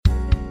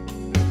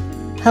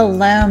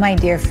Hello, my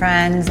dear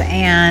friends,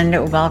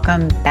 and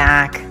welcome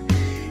back.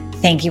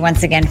 Thank you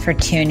once again for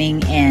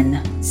tuning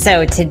in.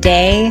 So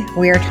today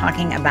we are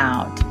talking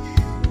about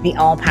the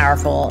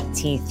all-powerful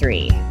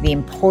T3, the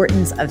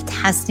importance of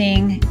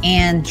testing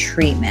and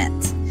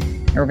treatment.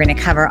 And we're going to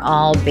cover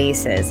all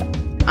bases.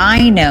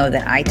 I know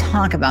that I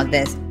talk about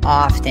this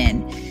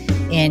often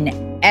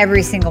in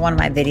every single one of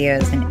my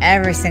videos and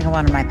every single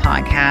one of my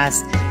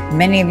podcasts.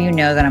 Many of you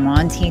know that I'm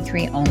on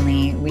T3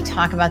 only. We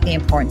talk about the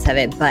importance of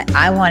it, but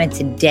I wanted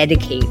to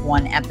dedicate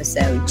one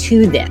episode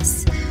to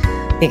this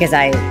because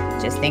I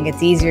just think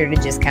it's easier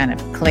to just kind of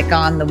click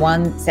on the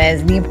one that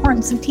says the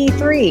importance of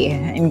T3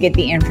 and get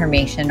the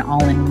information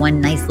all in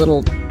one nice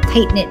little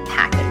tight-knit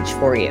package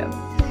for you.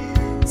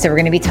 So we're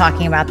going to be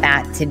talking about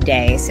that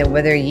today. So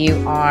whether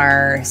you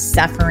are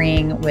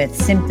suffering with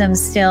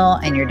symptoms still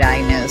and you're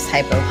diagnosed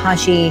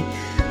hypo-Hashi,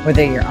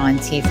 whether you're on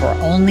T4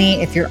 only,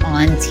 if you're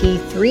on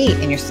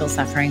T3 and you're still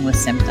suffering with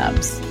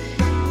symptoms,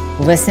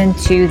 listen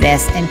to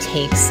this and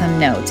take some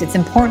notes. It's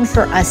important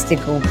for us to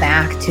go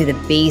back to the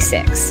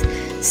basics.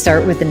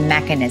 Start with the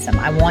mechanism.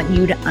 I want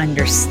you to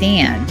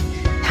understand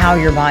how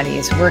your body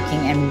is working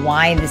and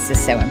why this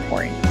is so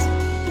important.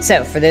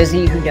 So for those of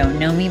you who don't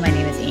know me, my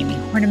name is Amy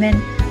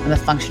Horniman. I'm a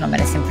functional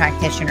medicine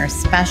practitioner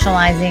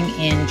specializing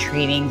in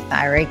treating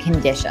thyroid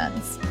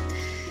conditions.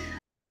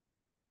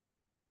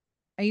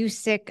 Are you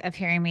sick of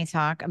hearing me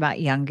talk about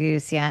Young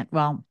Goose yet?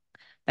 Well,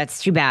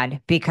 that's too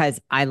bad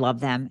because I love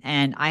them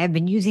and I have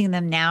been using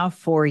them now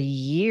for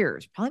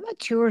years, probably about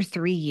 2 or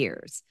 3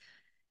 years.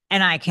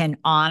 And I can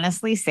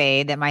honestly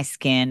say that my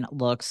skin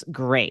looks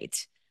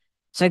great.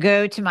 So I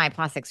go to my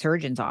plastic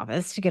surgeon's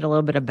office to get a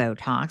little bit of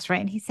Botox,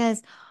 right? And he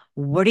says,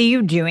 "What are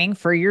you doing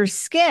for your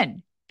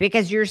skin?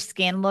 Because your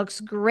skin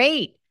looks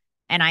great."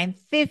 And I'm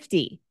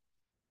 50.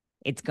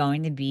 It's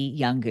going to be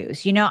Young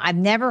Goose. You know, I've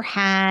never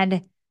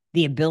had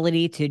the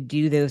ability to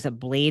do those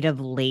ablative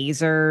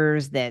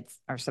lasers that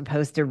are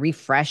supposed to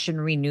refresh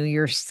and renew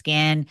your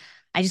skin.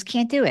 I just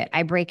can't do it.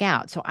 I break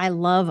out. So I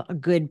love a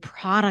good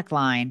product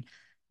line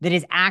that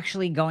is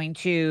actually going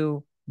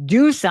to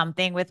do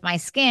something with my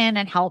skin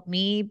and help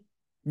me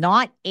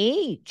not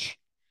age.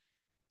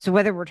 So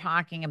whether we're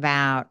talking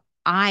about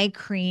eye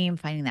cream,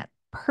 finding that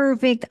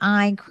perfect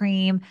eye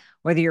cream,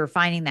 whether you're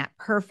finding that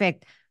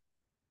perfect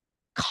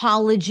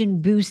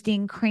collagen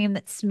boosting cream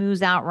that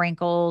smooths out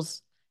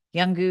wrinkles,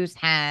 Young Goose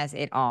has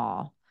it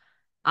all.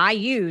 I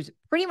use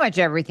pretty much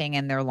everything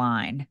in their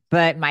line,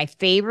 but my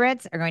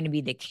favorites are going to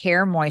be the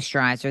Care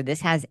Moisturizer. This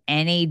has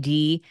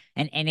NAD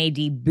and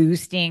NAD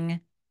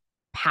boosting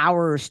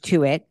powers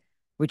to it,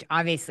 which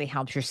obviously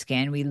helps your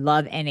skin. We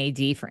love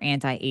NAD for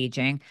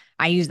anti-aging.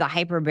 I use the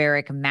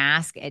hyperbaric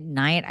mask at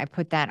night. I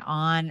put that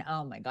on.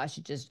 Oh my gosh,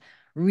 it just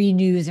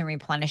renews and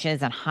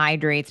replenishes and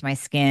hydrates my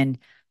skin.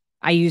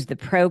 I use the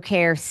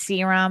ProCare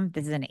serum.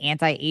 This is an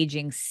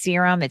anti-aging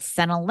serum. It's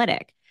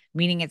senolytic,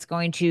 meaning it's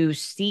going to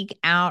seek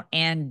out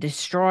and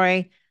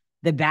destroy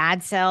the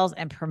bad cells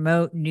and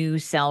promote new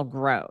cell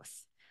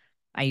growth.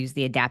 I use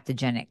the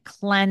adaptogenic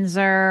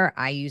cleanser.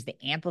 I use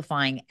the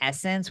amplifying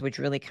essence, which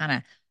really kind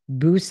of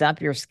boosts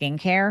up your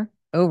skincare.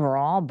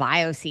 Overall,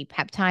 BioC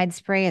peptide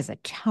spray as a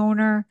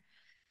toner.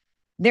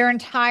 Their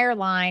entire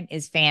line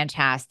is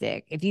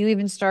fantastic. If you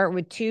even start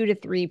with 2 to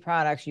 3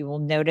 products, you will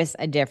notice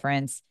a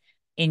difference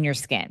in your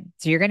skin.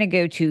 So you're going to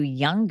go to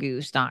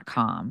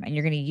younggoose.com and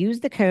you're going to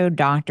use the code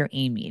Dr.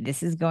 Amy.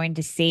 This is going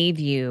to save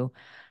you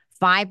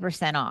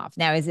 5% off.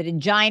 Now, is it a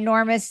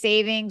ginormous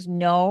savings?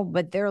 No,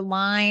 but their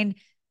line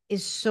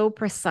is so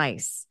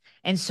precise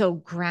and so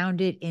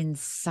grounded in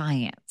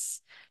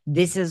science.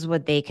 This is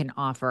what they can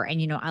offer.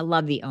 And, you know, I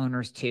love the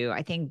owners too.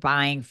 I think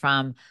buying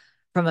from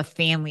a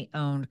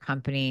family-owned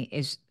company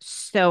is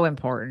so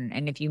important.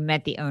 And if you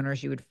met the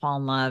owners, you would fall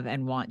in love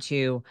and want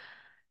to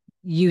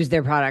use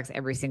their products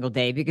every single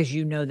day because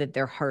you know that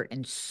their heart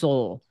and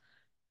soul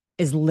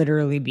is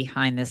literally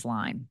behind this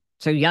line.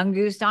 So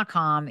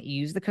younggoose.com,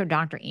 use the code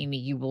Dr. Amy.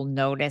 You will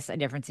notice a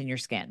difference in your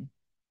skin.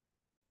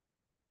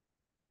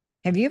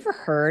 Have you ever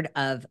heard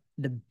of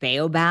the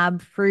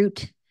baobab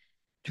fruit?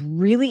 It's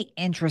really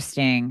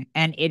interesting.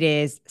 And it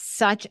is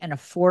such an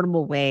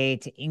affordable way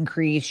to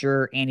increase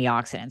your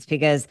antioxidants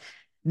because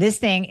this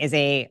thing is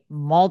a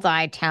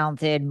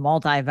multi-talented,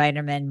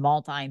 multivitamin,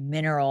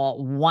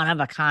 multi-mineral,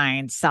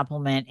 one-of-a-kind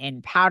supplement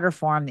in powder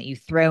form that you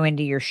throw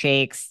into your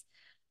shakes.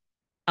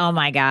 Oh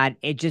my God,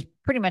 it just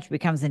pretty much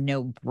becomes a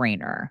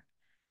no-brainer.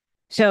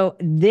 So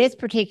this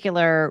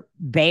particular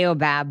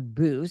Baobab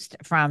Boost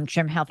from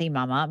Trim Healthy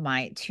Mama,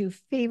 my 2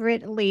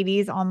 favorite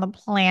ladies on the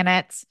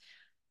planet,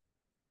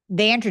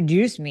 they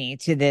introduced me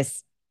to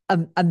this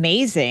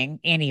amazing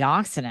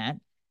antioxidant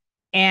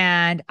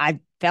and I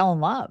fell in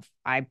love.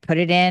 I put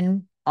it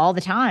in all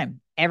the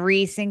time.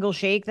 Every single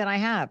shake that I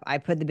have, I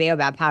put the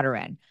Baobab powder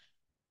in.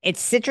 It's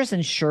citrus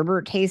and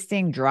sherbet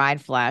tasting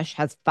dried flesh,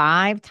 has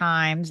 5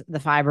 times the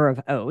fiber of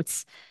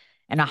oats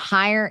and a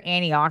higher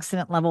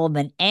antioxidant level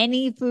than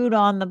any food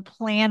on the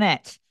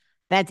planet.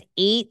 That's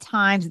 8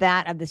 times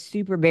that of the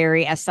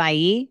superberry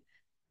acai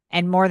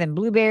and more than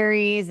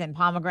blueberries and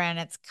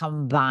pomegranates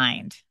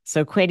combined.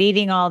 So quit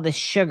eating all the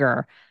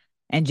sugar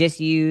and just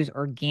use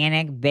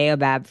organic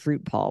baobab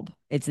fruit pulp.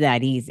 It's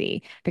that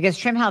easy because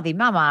Trim Healthy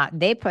Mama,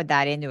 they put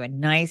that into a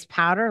nice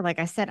powder. Like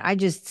I said, I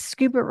just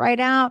scoop it right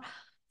out,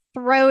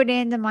 throw it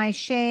into my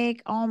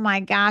shake. Oh my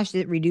gosh,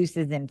 it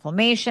reduces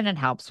inflammation. It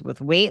helps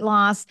with weight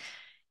loss.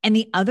 And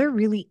the other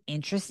really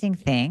interesting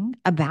thing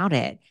about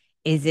it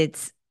is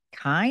it's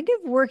kind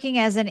of working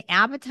as an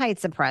appetite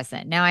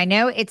suppressant. Now, I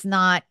know it's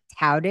not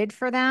touted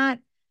for that,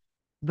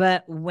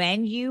 but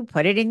when you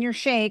put it in your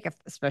shake,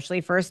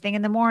 especially first thing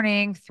in the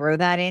morning, throw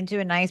that into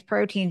a nice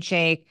protein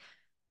shake,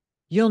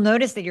 you'll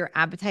notice that your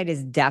appetite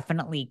is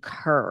definitely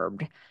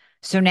curbed.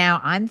 So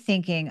now I'm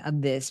thinking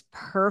of this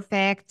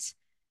perfect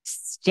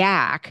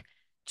stack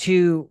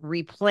to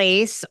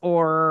replace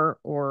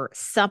or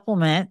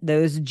supplement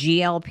those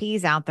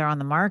GLPs out there on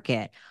the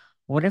market.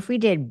 What if we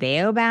did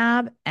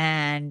Baobab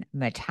and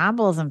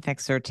Metabolism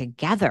Fixer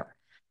together?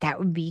 That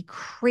would be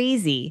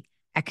crazy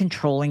at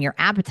controlling your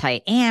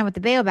appetite. And with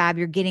the Baobab,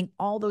 you're getting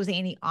all those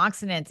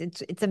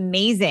antioxidants. It's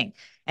amazing.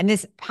 And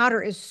this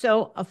powder is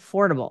so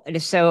affordable. It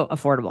is so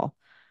affordable.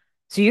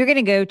 So you're going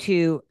to go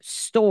to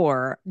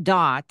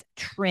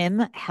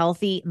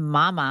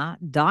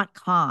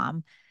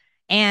store.trimhealthymama.com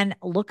and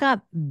look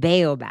up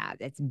Baobab.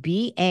 It's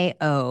Baobab,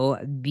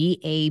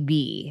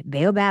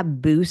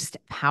 Baobab Boost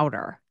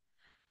Powder.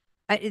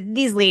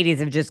 These ladies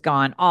have just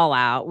gone all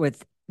out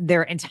with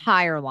their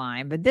entire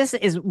line, but this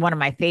is one of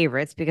my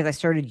favorites because I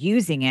started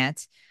using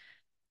it.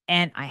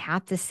 And I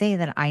have to say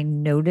that I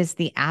noticed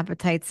the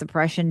appetite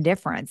suppression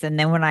difference. And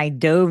then when I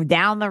dove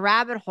down the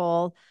rabbit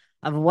hole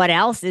of what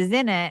else is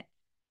in it,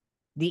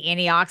 the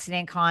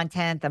antioxidant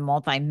content, the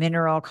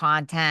multi-mineral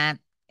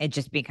content, it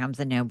just becomes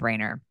a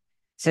no-brainer.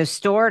 So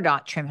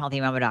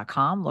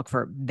store.trimhealthymama.com, look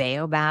for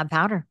Baobab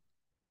powder.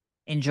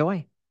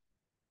 Enjoy.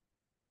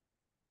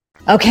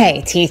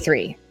 Okay,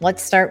 T3.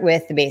 Let's start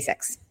with the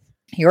basics.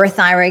 Your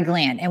thyroid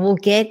gland, and we'll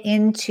get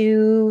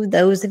into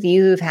those of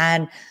you who've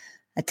had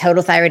a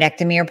total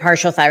thyroidectomy or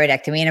partial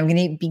thyroidectomy, and I'm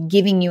going to be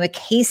giving you a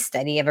case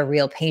study of a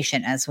real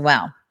patient as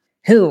well,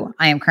 who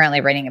I am currently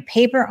writing a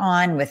paper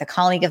on with a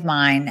colleague of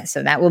mine.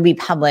 So that will be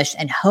published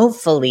and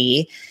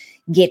hopefully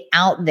get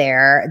out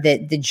there.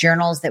 That the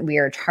journals that we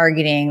are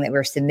targeting, that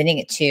we're submitting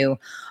it to,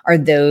 are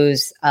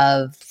those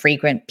of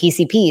frequent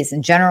PCPs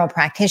and general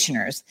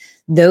practitioners,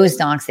 those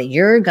docs that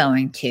you're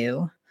going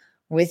to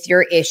with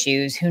your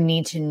issues who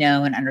need to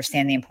know and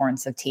understand the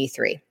importance of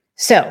T3.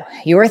 So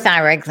your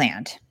thyroid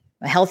gland,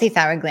 a healthy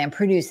thyroid gland,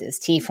 produces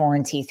T4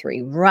 and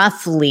T3,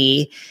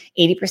 roughly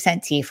 80%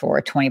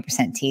 T4, 20%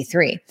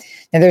 T3.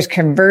 Now, there's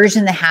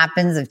conversion that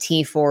happens of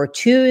T4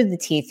 to the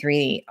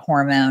T3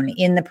 hormone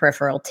in the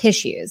peripheral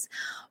tissues.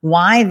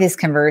 Why this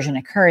conversion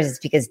occurs is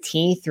because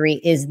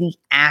T3 is the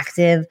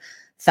active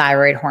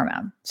thyroid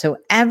hormone. So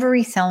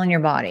every cell in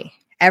your body,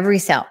 every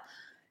cell,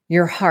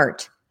 your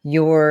heart,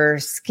 your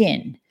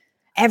skin,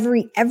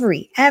 every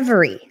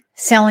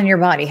cell in your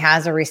body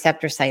has a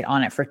receptor site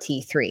on it for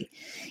T3.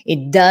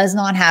 It does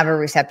not have a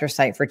receptor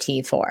site for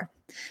T4.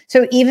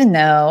 So even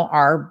though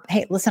our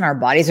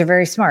bodies are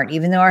very smart.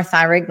 Even though our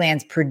thyroid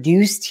glands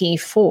produce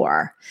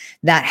T4,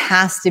 that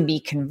has to be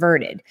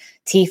converted.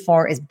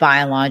 T4 is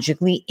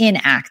biologically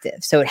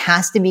inactive. So it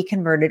has to be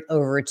converted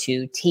over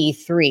to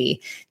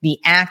T3, the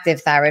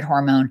active thyroid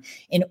hormone,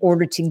 in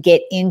order to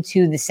get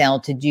into the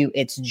cell to do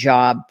its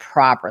job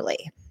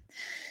properly.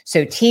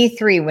 So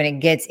T3, when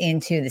it gets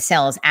into the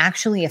cell, is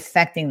actually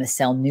affecting the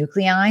cell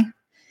nuclei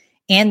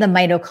and the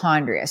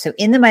mitochondria. So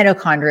in the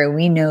mitochondria,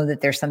 we know that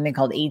there's something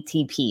called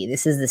ATP.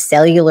 This is the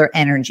cellular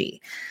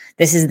energy.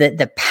 This is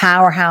the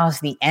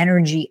powerhouse, the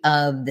energy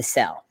of the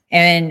cell.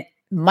 And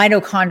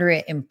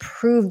mitochondria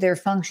improve their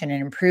function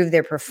and improve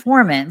their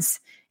performance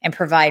and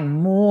provide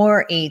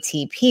more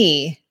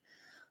ATP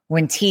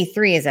when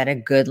T3 is at a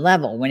good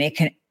level, when it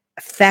can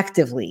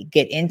effectively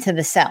get into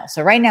the cell.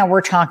 So right now we're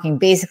talking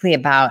basically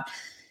about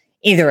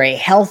either a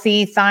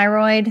healthy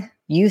thyroid,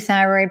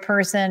 euthyroid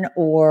person,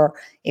 or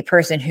a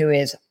person who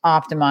is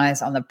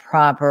optimized on the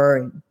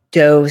proper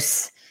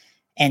dose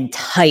and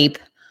type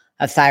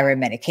of thyroid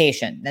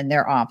medication, then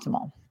they're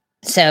optimal.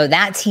 So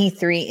that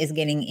T3 is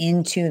getting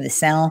into the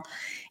cell,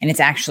 and it's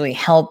actually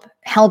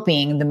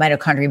helping the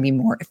mitochondria be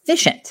more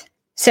efficient.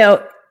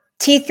 So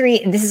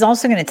T3, this is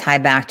also going to tie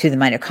back to the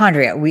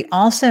mitochondria. We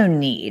also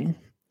need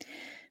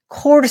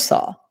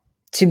cortisol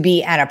to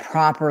be at a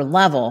proper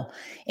level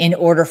in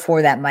order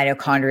for that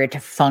mitochondria to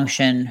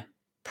function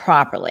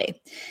properly.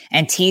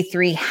 And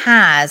T3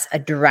 has a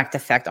direct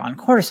effect on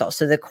cortisol.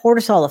 So the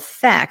cortisol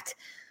effect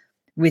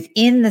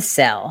within the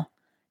cell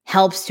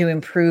helps to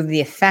improve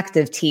the effect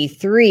of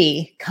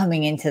T3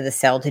 coming into the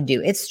cell to do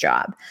its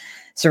job.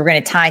 So we're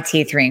going to tie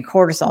T3 and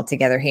cortisol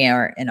together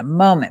here in a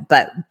moment,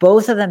 but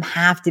both of them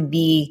have to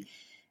be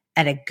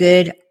at a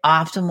good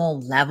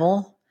optimal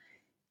level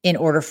in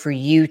order for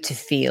you to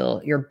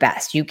feel your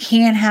best. You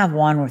can't have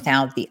one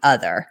without the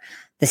other.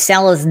 The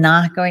cell is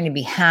not going to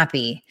be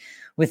happy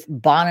with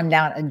bottomed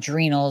out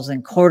adrenals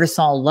and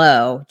cortisol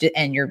low,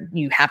 and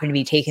you happen to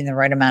be taking the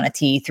right amount of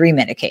T3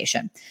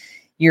 medication.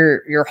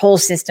 your whole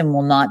system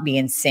will not be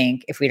in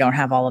sync if we don't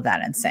have all of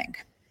that in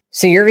sync.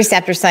 So your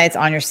receptor site's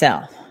on your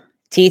cell,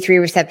 T3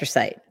 receptor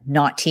site,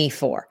 not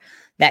T4.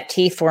 That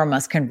T4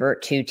 must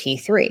convert to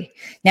T3.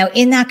 Now,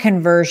 in that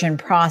conversion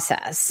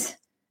process,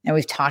 and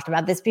we've talked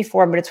about this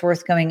before, but it's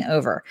worth going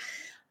over,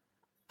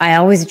 I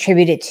always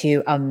attribute it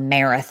to a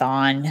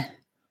marathon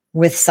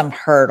with some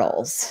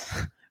hurdles,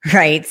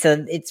 right?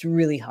 So it's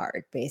really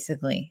hard,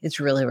 basically.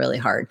 It's really, really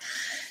hard.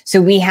 So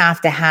we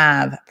have to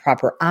have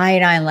proper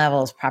iodine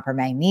levels, proper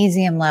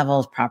magnesium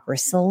levels, proper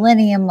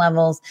selenium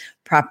levels,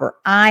 proper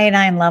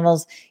iodine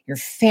levels. Your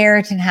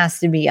ferritin has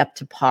to be up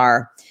to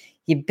par.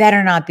 You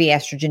better not be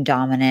estrogen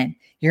dominant.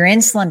 Your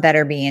insulin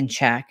better be in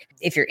check.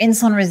 If you're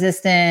insulin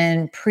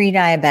resistant,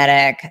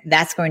 pre-diabetic,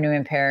 that's going to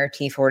impair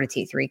T4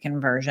 to T3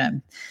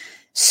 conversion.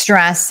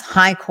 Stress,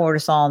 high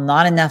cortisol,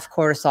 not enough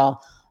cortisol,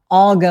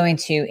 all going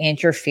to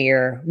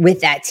interfere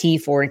with that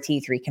T4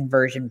 to T3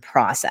 conversion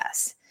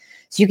process.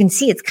 So you can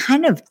see it's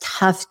kind of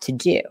tough to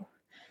do.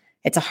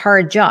 It's a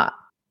hard job.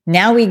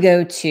 Now we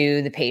go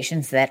to the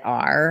patients that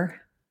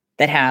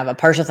have a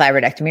partial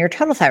thyroidectomy or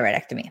total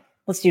thyroidectomy.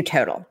 Let's do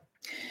total.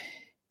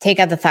 Take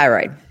out the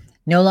thyroid.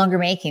 No longer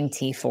making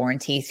T4 and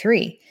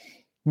T3.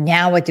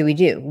 Now what do?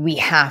 We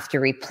have to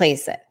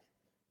replace it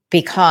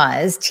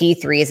because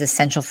T3 is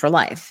essential for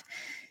life.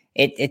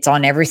 It's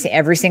on every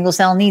single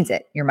cell needs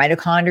it. Your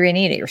mitochondria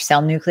need it. Your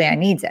cell nuclei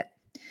needs it.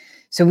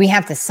 So we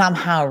have to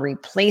somehow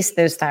replace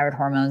those thyroid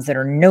hormones that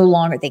are no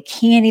longer, they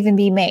can't even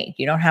be made.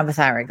 You don't have a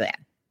thyroid gland.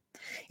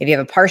 If you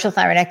have a partial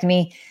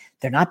thyroidectomy,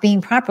 they're not being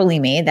properly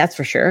made, that's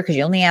for sure, because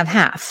you only have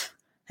half.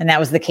 And that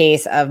was the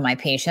case of my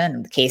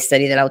patient, the case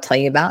study that I'll tell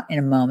you about in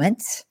a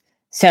moment.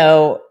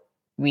 So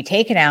we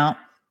take it out,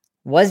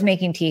 was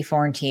making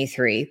T4 and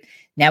T3.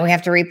 Now we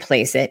have to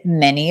replace it.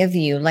 Many of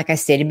you, like I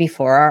stated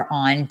before, are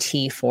on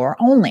T4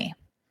 only.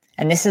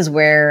 And this is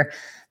where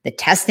the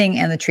testing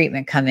and the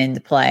treatment come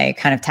into play,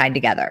 kind of tied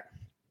together.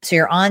 So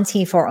you're on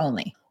T4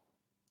 only.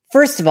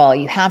 First of all,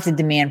 you have to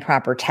demand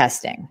proper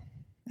testing.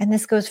 And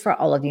this goes for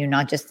all of you,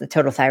 not just the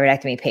total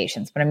thyroidectomy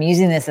patients, but I'm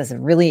using this as a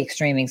really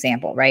extreme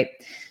example, right?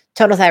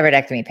 Total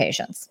thyroidectomy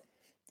patients.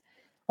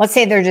 Let's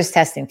say they're just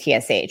testing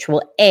TSH.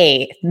 Well,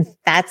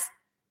 that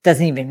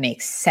doesn't even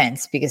make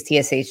sense because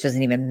TSH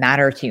doesn't even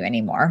matter to you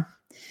anymore.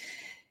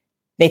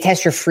 They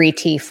test your free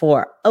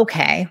T4.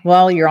 Okay,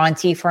 well, you're on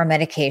T4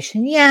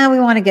 medication. Yeah, we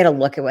want to get a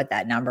look at what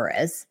that number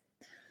is.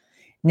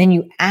 And then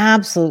you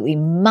absolutely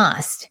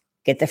must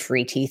get the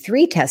free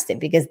T3 tested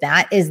because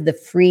that is the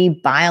free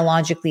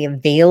biologically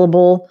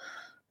available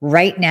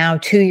right now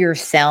to your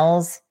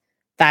cells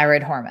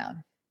thyroid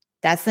hormone.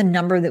 That's the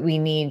number that we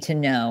need to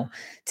know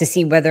to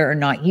see whether or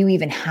not you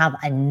even have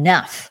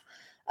enough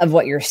of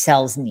what your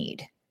cells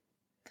need.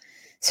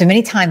 So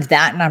many times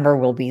that number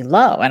will be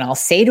low. And I'll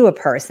say to a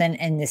person,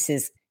 and this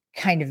is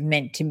kind of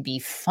meant to be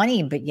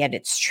funny, but yet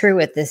it's true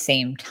at the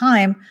same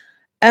time.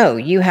 Oh,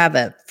 you have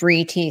a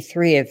free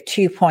T3 of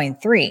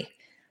 2.3.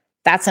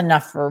 That's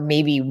enough for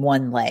maybe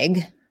one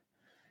leg.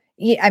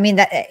 I mean,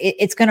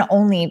 it's going to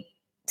only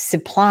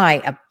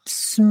supply a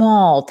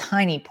small,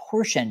 tiny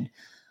portion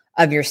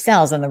of your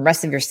cells, and the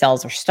rest of your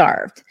cells are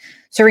starved.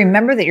 So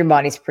remember that your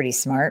body's pretty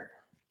smart.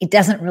 It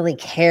doesn't really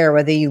care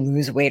whether you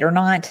lose weight or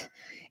not.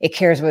 It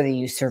cares whether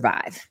you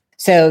survive.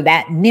 So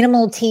that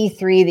minimal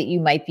T3 that you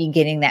might be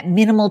getting, that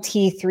minimal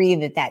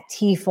T3 that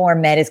T4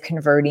 med is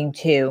converting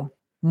to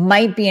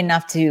might be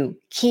enough to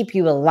keep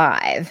you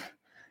alive.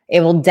 It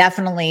will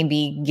definitely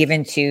be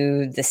given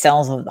to the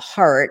cells of the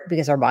heart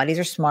because our bodies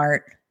are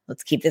smart.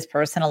 Let's keep this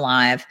person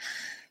alive.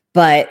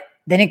 But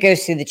then it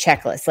goes through the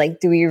checklist.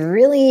 Like, do we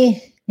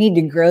really need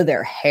to grow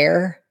their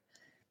hair?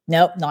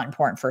 Nope, not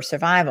important for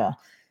survival.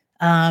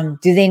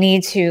 Do they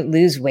need to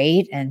lose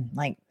weight and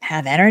like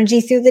have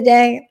energy through the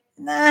day?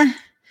 Nah.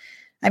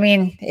 I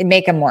mean, it'd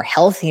make them more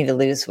healthy to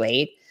lose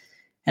weight.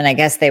 And I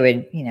guess they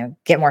would,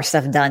 get more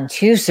stuff done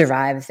to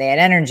survive if they had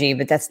energy,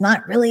 but that's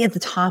not really at the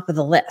top of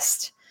the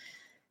list.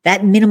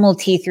 That minimal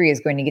T3 is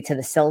going to get to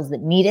the cells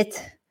that need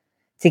it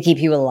to keep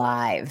you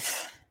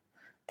alive.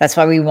 That's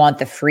why we want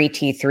the free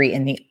T3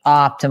 in the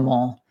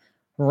optimal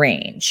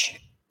range.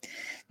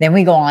 Then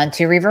we go on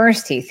to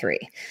reverse T3.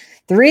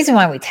 The reason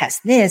why we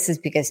test this is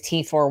because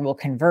T4 will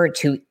convert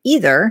to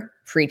either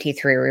free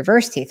T3 or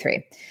reverse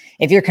T3.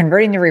 If you're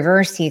converting to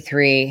reverse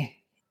T3,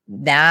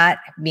 that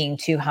being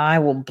too high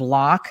will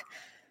block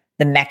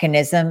the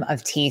mechanism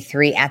of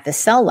T3 at the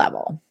cell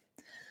level.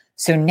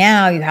 So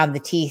now you have the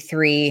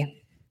T3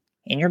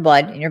 in your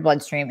blood, in your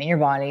bloodstream, in your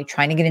body,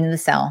 trying to get into the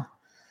cell.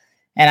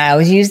 And I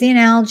always use the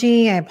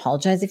analogy, I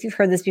apologize if you've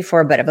heard this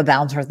before, but of a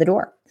bouncer at the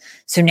door.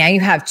 So now you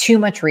have too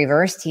much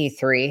reverse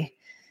T3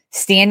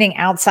 standing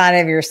outside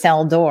of your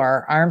cell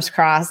door, arms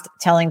crossed,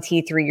 telling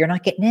T3, you're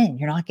not getting in.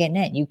 You're not getting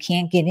in. You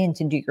can't get in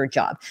to do your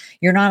job.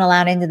 You're not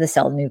allowed into the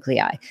cell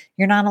nuclei.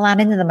 You're not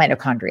allowed into the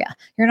mitochondria.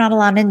 You're not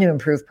allowed in to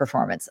improve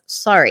performance.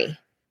 Sorry.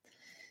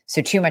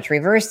 So too much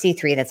reverse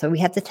T3. That's why we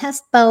have to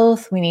test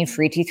both. We need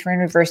free T3 and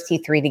reverse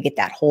T3 to get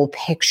that whole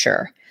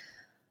picture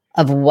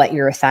of what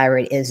your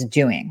thyroid is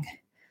doing.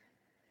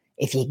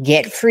 If you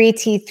get free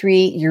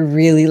T3, you're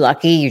really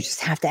lucky. You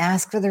just have to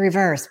ask for the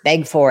reverse,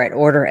 beg for it,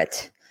 order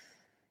it.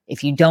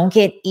 If you don't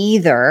get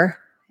either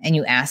and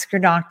you ask your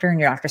doctor and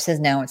your doctor says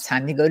no, it's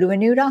time to go to a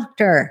new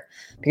doctor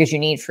because you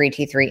need free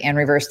T3 and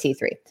reverse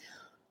T3.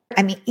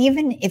 I mean,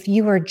 even if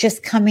you are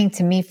just coming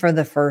to me for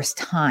the first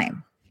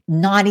time,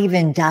 not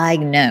even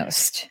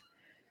diagnosed.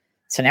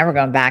 So now we're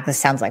going back. This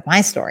sounds like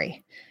my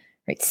story,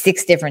 right?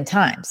 6 different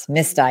times,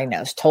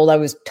 misdiagnosed, told I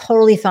was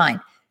totally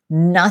fine.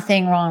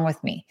 Nothing wrong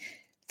with me.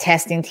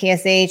 Testing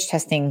TSH,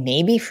 testing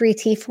maybe free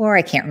T4.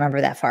 I can't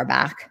remember that far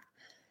back.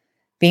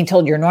 Being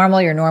told you're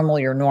normal, you're normal,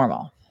 you're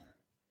normal.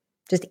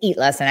 Just eat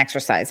less and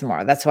exercise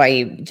more. That's why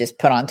you just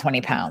put on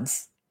 20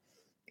 pounds,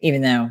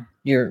 even though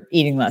you're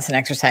eating less and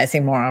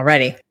exercising more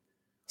already.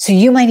 So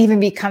you might even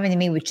be coming to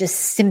me with just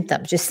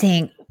symptoms, just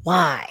saying,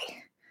 why?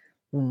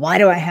 Why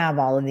do I have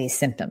all of these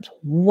symptoms?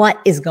 What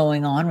is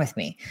going on with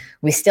me?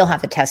 We still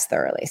have to test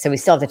thoroughly. So we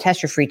still have to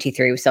test your free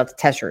T3. We still have to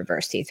test your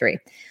reverse T3. We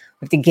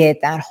have to get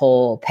that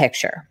whole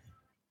picture.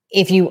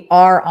 If you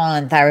are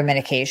on thyroid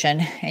medication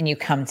and you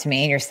come to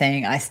me and you're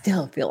saying, I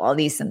still feel all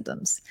these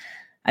symptoms.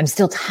 I'm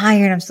still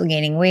tired. I'm still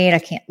gaining weight. I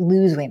can't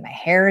lose weight. My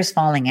hair is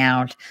falling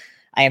out.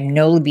 I have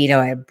no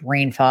libido. I have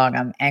brain fog.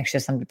 I'm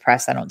anxious. I'm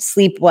depressed. I don't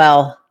sleep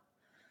well.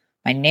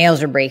 My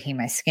nails are breaking.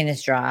 My skin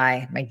is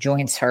dry. My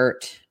joints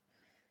hurt.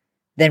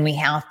 Then we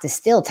have to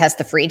still test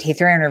the free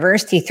T3 and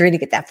reverse T3 to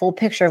get that full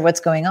picture of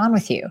what's going on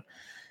with you.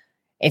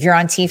 If you're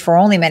on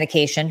T4 only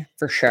medication,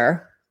 for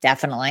sure,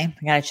 definitely,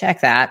 you got to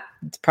check that.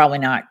 It's probably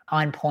not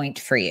on point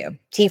for you.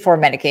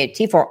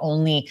 T4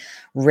 only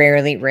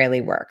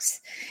rarely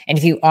works. And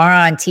if you are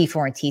on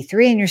T4 and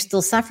T3 and you're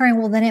still suffering,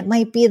 well, then it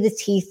might be the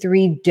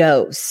T3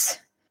 dose.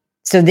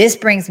 So this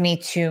brings me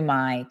to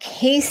my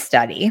case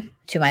study,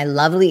 to my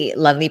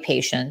lovely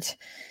patient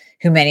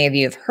who many of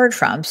you have heard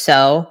from.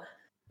 So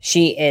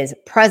she is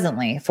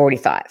presently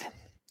 45.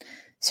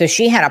 So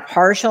she had a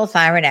partial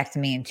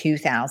thyroidectomy in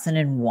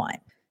 2001,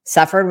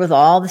 suffered with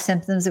all the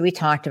symptoms that we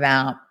talked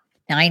about,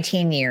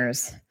 19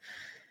 years.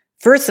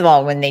 First of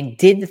all, when they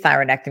did the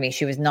thyroidectomy,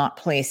 she was not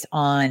placed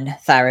on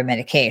thyroid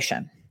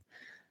medication.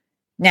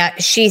 Now,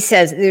 she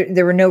says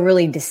there were no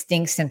really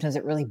distinct symptoms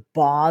that really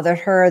bothered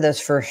her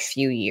those first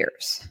few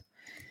years.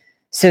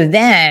 So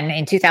then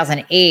in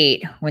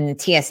 2008, when the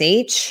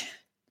TSH,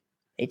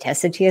 they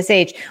tested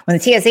TSH, when the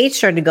TSH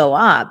started to go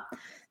up,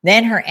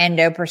 then her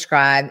endo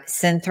prescribed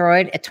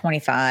Synthroid at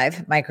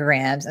 25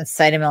 micrograms and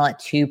Cytomel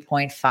at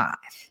 2.5.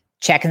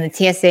 Checking the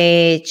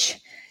TSH,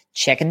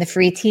 checking the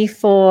free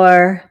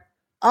T4.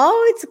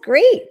 Oh, it's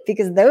great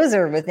because those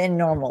are within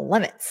normal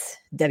limits,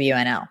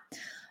 WNL.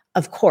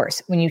 Of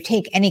course, when you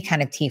take any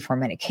kind of T4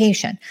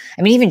 medication,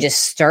 I mean, even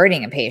just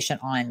starting a patient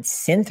on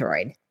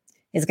Synthroid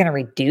is going to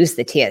reduce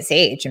the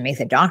TSH and make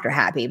the doctor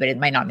happy, but it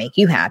might not make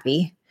you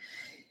happy.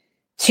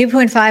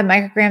 2.5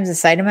 micrograms of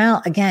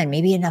Cytomel, again,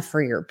 maybe enough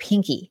for your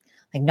pinky,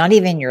 like not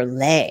even your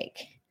leg,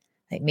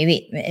 like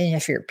maybe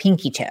enough for your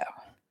pinky toe.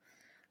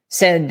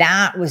 So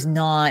that was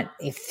not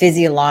a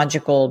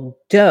physiological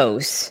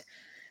dose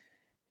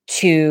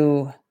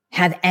to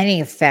have any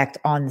effect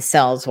on the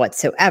cells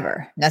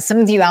whatsoever. Now, some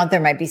of you out there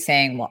might be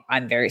saying, well,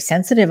 I'm very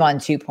sensitive on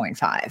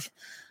 2.5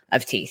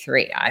 of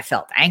T3. I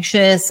felt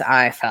anxious.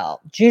 I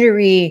felt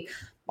jittery.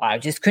 I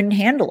just couldn't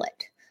handle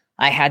it.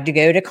 I had to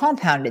go to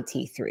compounded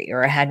T3,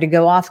 or I had to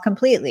go off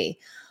completely.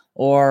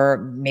 Or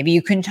maybe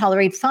you couldn't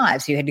tolerate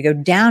 5, so you had to go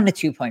down to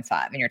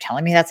 2.5. And you're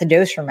telling me that's a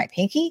dose for my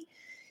pinky?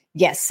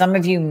 Yes, some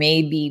of you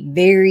may be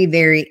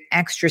very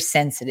extra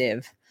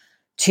sensitive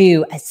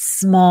to a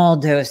small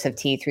dose of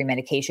T3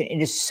 medication.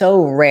 It is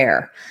so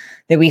rare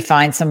that we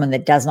find someone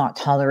that does not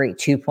tolerate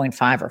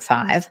 2.5 or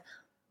 5,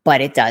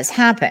 but it does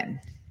happen.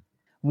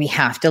 We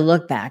have to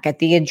look back at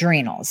the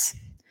adrenals,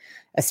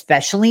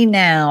 especially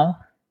now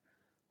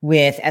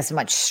with as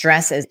much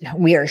stress as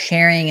we are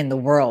sharing in the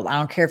world. I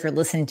don't care if you're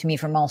listening to me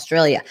from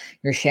Australia,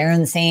 you're sharing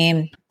the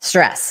same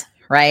stress,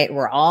 right?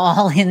 We're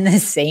all in the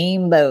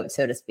same boat,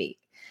 so to speak.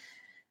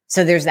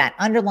 So there's that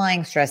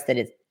underlying stress that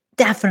is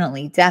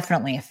definitely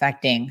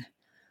affecting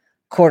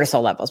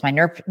cortisol levels. My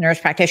nurse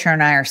practitioner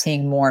and I are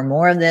seeing more and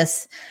more of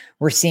this.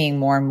 We're seeing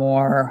more and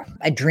more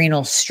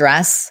adrenal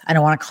stress. I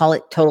don't want to call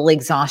it total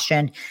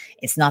exhaustion.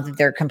 It's not that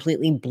they're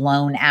completely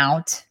blown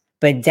out,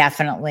 but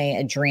definitely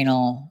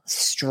adrenal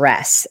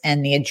stress.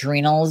 And the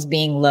adrenals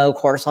being low,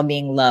 cortisol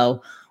being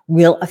low,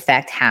 will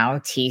affect how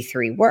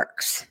T3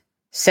 works.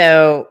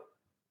 So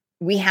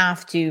we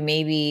have to,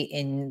 maybe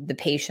in the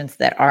patients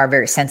that are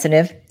very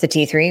sensitive to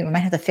T3, we might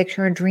have to fix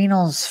your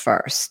adrenals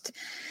first.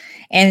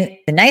 And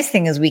the nice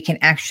thing is we can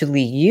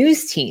actually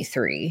use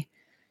T3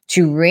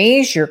 to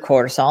raise your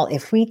cortisol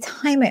if we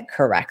time it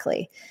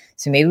correctly.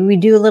 So maybe we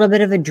do a little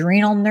bit of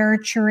adrenal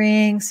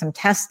nurturing, some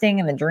testing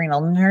and adrenal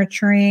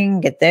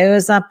nurturing, get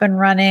those up and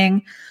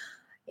running.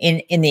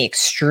 In the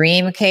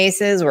extreme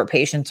cases where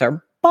patients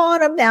are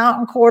bottomed out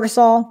in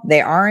cortisol, they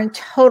are in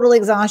total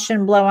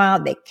exhaustion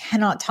blowout, they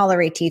cannot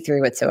tolerate T3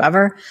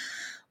 whatsoever,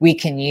 we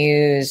can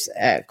use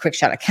a quick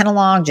shot of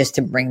Kenalog just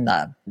to bring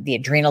the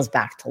adrenals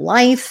back to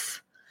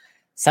life.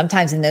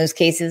 Sometimes in those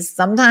cases,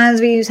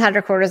 sometimes we use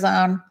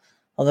hydrocortisone.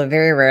 although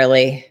very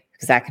rarely,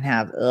 because that can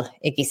have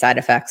icky side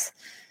effects.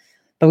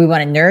 But we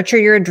want to nurture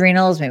your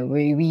adrenals.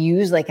 Maybe we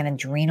use like an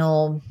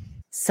adrenal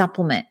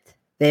supplement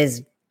that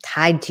is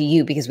tied to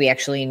you because we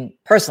actually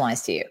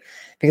personalize to you,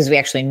 because we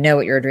actually know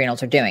what your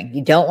adrenals are doing.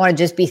 You don't want to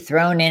just be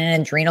thrown in an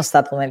adrenal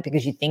supplement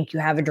because you think you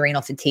have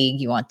adrenal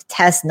fatigue. You want to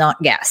test,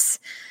 not guess.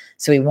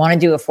 So we want to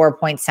do a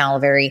 4-point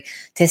salivary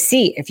to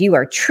see if you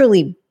are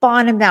truly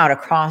bottomed out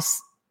across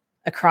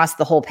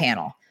the whole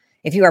panel.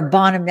 If you are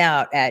bottomed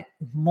out at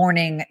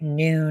morning,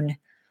 noon,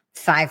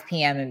 5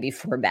 p.m. and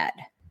before bed.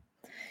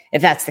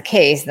 If that's the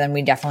case, then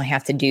we definitely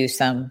have to do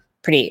some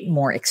pretty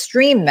more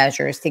extreme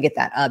measures to get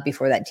that up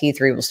before that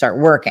T3 will start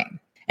working.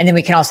 And then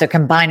we can also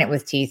combine it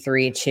with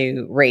T3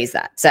 to raise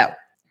that. So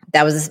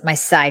that was my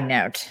side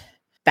note.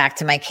 Back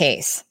to my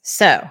case.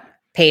 So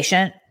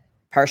patient,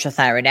 partial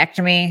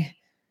thyroidectomy,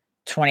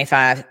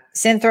 25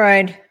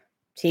 Synthroid,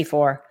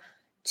 T4,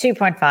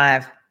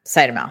 2.5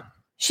 Cytomel.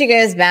 She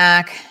goes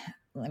back.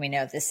 Let me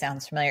know if this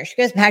sounds familiar. She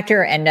goes back to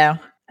her endo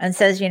and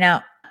says,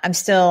 I'm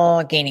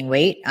still gaining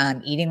weight.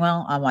 I'm eating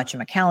well. I'm watching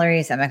my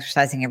calories. I'm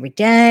exercising every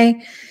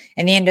day.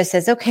 And the endo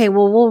says, okay,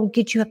 well, we'll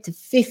get you up to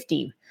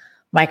 50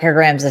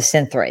 micrograms of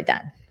Synthroid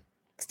then.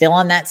 Still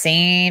on that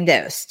same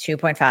dose,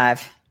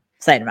 2.5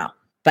 Cytomel.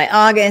 By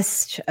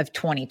August of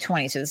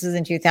 2020, so this is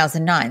in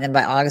 2009, then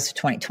by August of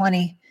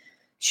 2020,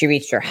 she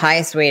reached her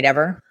highest weight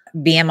ever.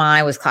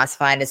 BMI was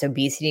classified as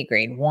obesity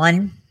grade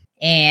 1.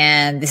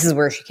 And this is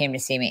where she came to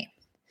see me.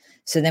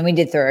 So then we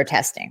did thorough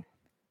testing.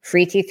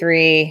 Free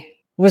T3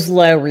 was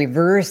low.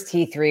 Reverse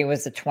T3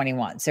 was a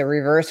 21. So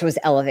reverse was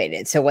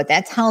elevated. So what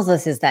that tells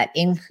us is that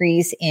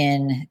increase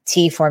in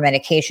T4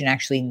 medication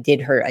actually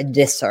did her a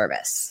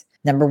disservice.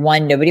 Number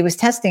one, nobody was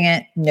testing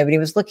it. Nobody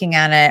was looking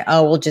at it.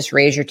 Oh, we'll just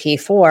raise your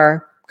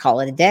T4, call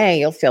it a day.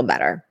 You'll feel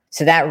better.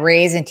 So that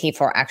raise in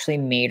T4 actually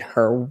made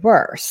her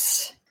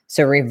worse.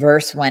 So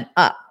reverse went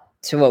up.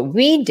 So what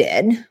we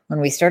did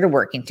when we started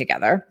working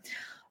together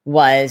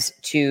was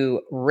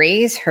to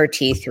raise her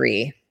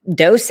T3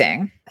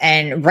 dosing.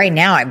 And right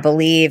now, I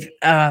believe,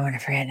 I'm going to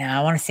forget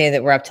now. I want to say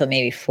that we're up to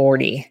maybe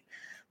 40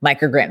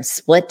 micrograms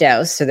split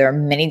dose. So there are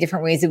many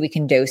different ways that we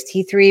can dose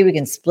T3. We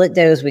can split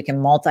dose. We can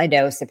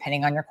multi-dose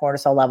depending on your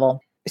cortisol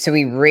level. So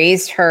we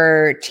raised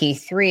her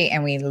T3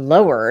 and we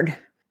lowered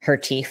her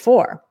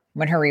T4.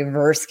 When her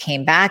reverse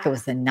came back, it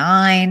was the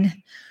 9.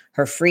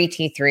 Her free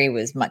T3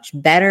 was much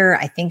better.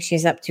 I think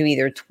she's up to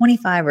either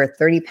 25 or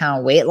 30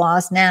 pound weight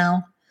loss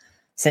now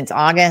since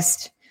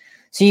August.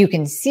 So you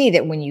can see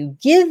that when you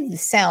give the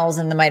cells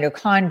in the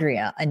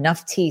mitochondria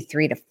enough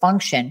T3 to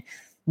function,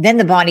 then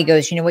the body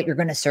goes, you know what, you're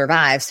going to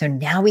survive. So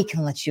now we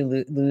can let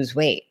you lose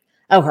weight.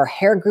 Oh, her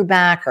hair grew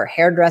back. Her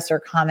hairdresser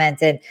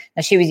commented.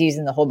 Now she was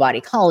using the whole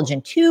body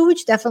collagen too,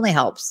 which definitely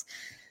helps.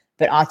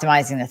 But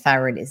optimizing the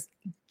thyroid is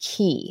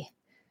key.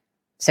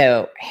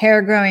 So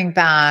hair growing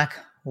back,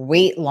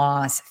 weight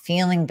loss,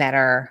 feeling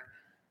better,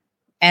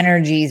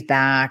 energy's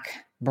back,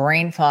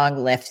 brain fog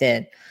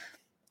lifted,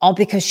 all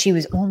because she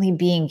was only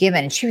being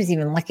given, and she was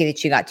even lucky that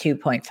she got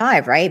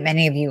 2.5, right?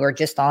 Many of you are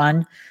just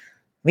on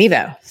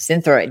Levo,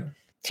 Synthroid,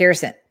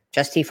 Tirosint,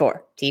 just T4,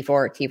 T4,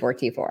 T4,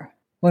 T4.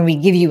 When we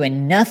give you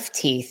enough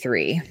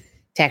T3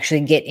 to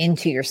actually get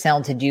into your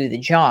cell to do the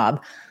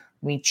job,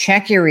 we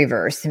check your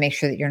reverse to make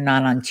sure that you're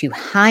not on too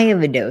high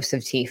of a dose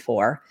of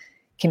T4,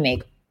 can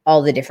make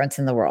all the difference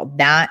in the world.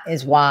 That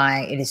is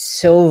why it is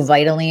so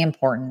vitally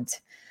important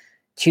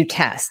to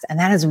test. And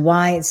that is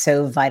why it's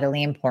so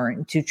vitally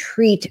important to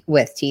treat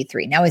with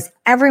T3. Now, is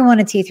everyone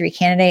a T3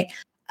 candidate?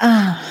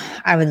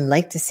 I would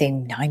like to say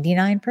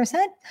 99%.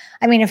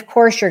 I mean, of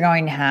course, you're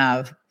going to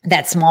have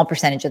that small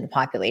percentage of the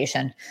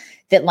population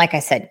that, like I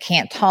said,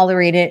 can't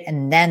tolerate it.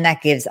 And then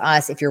that gives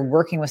us, if you're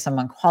working with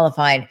someone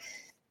qualified,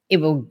 it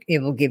will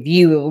give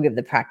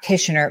the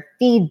practitioner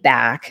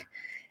feedback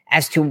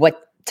as to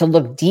what to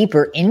look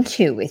deeper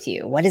into with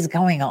you. What is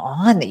going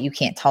on that you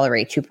can't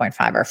tolerate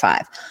 2.5 or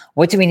 5?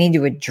 What do we need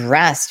to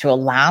address to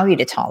allow you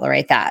to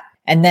tolerate that?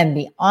 And then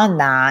beyond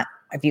that,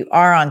 if you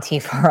are on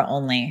T4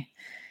 only,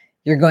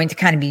 you're going to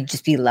kind of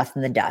just be left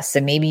in the dust.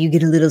 So maybe you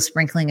get a little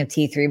sprinkling of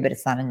T3, but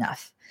it's not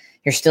enough.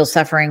 You're still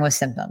suffering with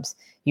symptoms.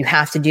 You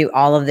have to do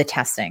all of the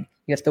testing.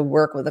 You have to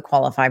work with a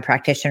qualified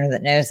practitioner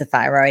that knows the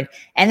thyroid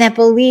and that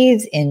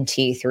believes in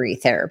T3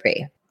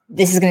 therapy.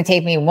 This is going to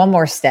take me one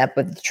more step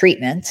with the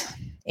treatment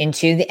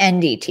into the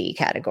NDT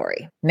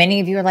category.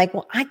 Many of you are like,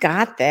 well, I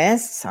got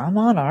this. I'm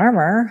on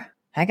Armour.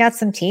 I got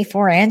some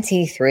T4 and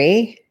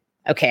T3.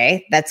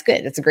 Okay, that's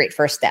good. That's a great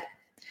first step.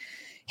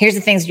 Here's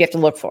the things you have to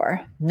look for.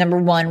 Number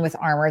one, with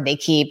Armour, they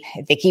keep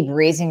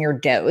raising your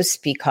dose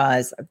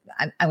because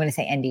I'm going to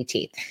say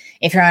NDT.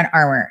 If you're on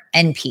Armour,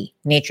 NP,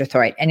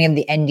 Nature-Throid, any of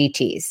the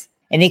NDTs,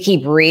 and they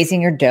keep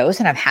raising your dose,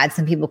 and I've had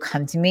some people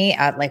come to me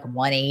at like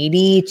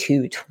 180,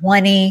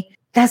 220.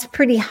 That's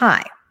pretty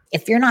high.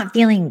 If you're not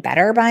feeling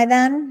better by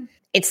then,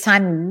 it's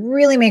time to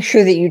really make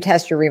sure that you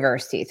test your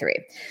reverse T3,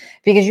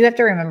 because you have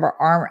to remember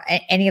Armour,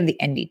 any of the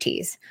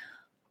NDTs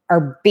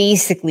are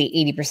basically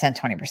 80%,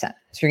 20%. So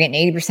you're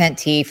getting 80%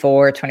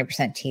 T4,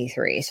 20%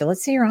 T3. So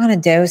let's say you're on a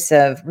dose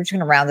of, we're just going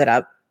to round it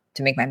up,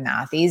 to make my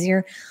math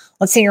easier,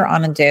 let's say you're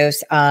on a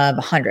dose of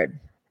 100.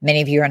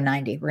 Many of you are on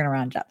 90. We're going to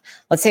round it up.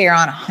 Let's say you're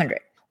on 100.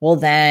 Well,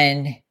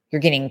 then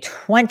you're getting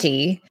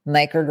 20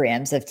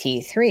 micrograms of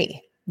T3.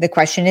 The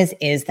question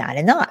is that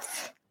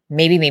enough?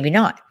 Maybe, maybe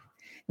not.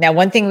 Now,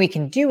 one thing we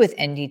can do with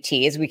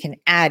NDT is we can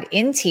add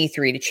in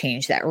T3 to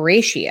change that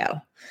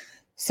ratio.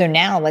 So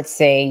now let's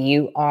say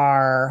you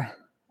are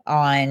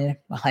on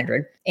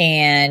 100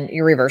 and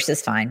your reverse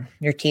is fine.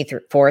 Your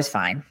T4 is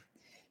fine.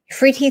 Your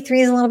free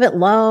T3 is a little bit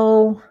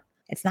low.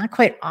 It's not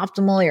quite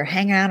optimal. You're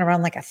hanging out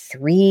around like a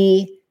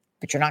 3,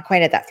 but you're not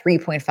quite at that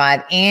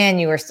 3.5,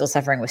 and you are still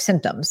suffering with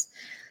symptoms.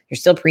 You're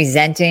still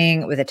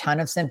presenting with a ton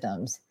of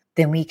symptoms.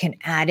 Then we can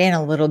add in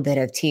a little bit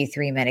of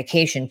T3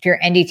 medication to your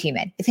NDT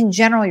med. If in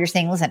general you're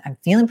saying, listen, I'm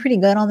feeling pretty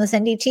good on this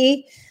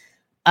NDT,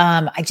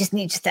 I just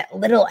need just that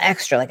little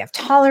extra. Like I've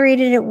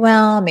tolerated it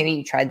well. Maybe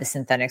you tried the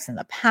synthetics in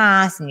the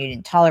past and you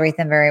didn't tolerate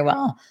them very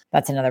well.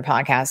 That's another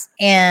podcast.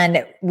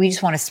 And we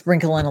just want to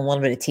sprinkle in a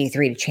little bit of T3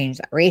 to change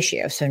that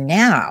ratio. So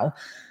now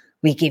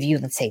we give you,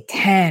 let's say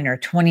 10 or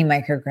 20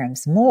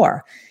 micrograms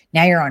more.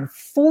 Now you're on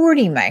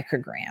 40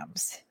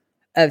 micrograms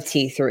of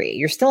T3.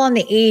 You're still on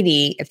the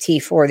 80 of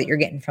T4 that you're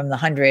getting from the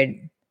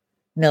 100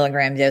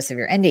 milligram dose of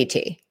your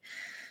NDT.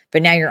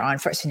 But now you're on,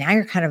 so now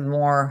you're kind of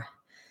more,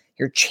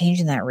 you're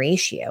changing that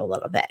ratio a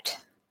little bit.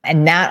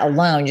 And that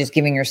alone, just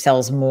giving your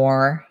cells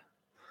more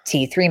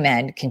T3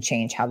 med can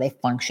change how they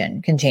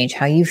function, can change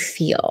how you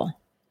feel.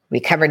 We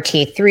covered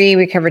T3,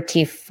 we covered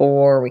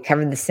T4, we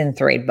covered the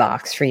Synthroid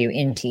box for you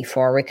in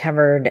T4, we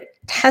covered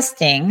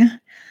testing,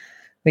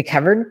 we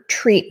covered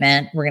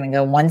treatment. We're going to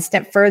go one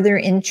step further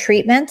in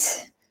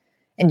treatment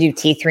and do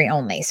T3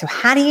 only. So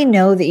how do you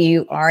know that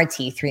you are a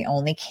T3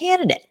 only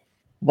candidate?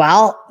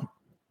 Well,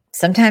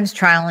 sometimes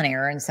trial and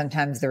error and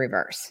sometimes the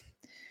reverse.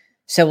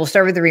 So we'll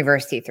start with the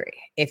reverse T3.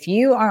 If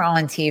you are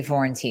on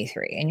T4 and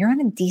T3 and you're on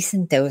a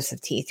decent dose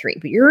of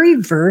T3, but your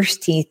reverse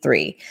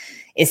T3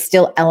 is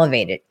still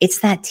elevated, it's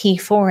that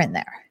T4 in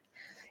there.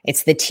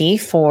 It's the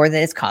T4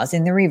 that is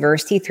causing the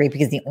reverse T3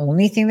 because the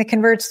only thing that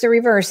converts to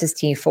reverse is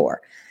T4.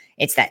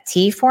 It's that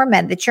T4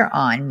 med that you're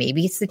on.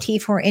 Maybe it's the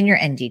T4 in your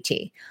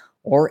NDT,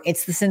 or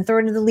it's the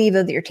Synthroid or the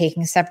Levo that you're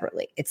taking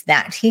separately. It's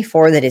that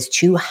T4 that is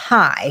too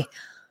high,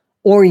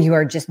 or you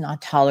are just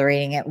not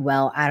tolerating it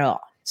well at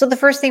all. So the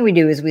first thing we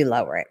do is we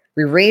lower it.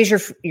 We raise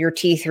your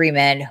T3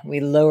 med, we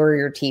lower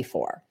your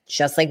T4,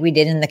 just like we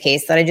did in the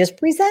case that I just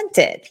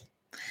presented.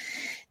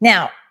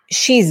 Now,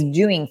 she's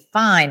doing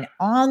fine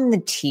on the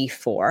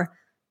T4.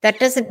 That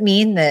doesn't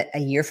mean that a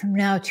year from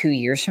now, 2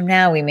 years from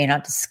now, we may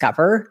not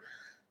discover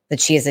that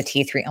she is a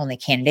T3 only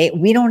candidate.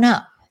 We don't know.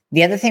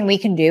 The other thing we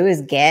can do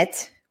is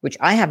get, which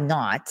I have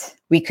not,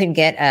 we could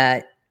get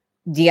a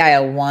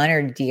DIO1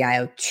 or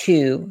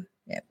DIO2,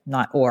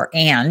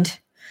 and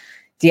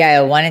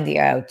DIO1 and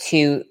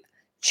DIO2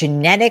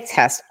 genetic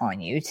test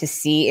on you to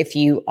see if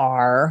you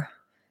are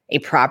a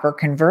proper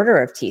converter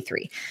of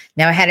T3.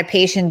 Now, I had a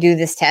patient do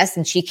this test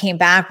and she came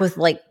back with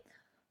like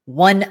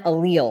one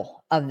allele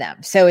of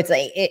them. So it's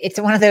like, it's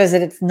one of those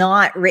that it's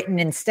not written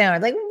in stone.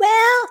 Like,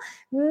 well,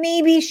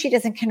 maybe she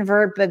doesn't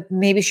convert, but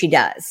maybe she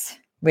does.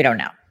 We don't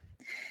know.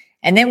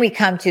 And then we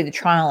come to the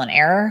trial and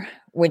error,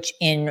 which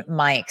in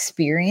my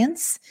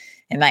experience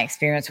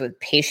with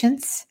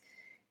patients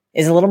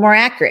is a little more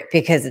accurate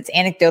because it's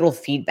anecdotal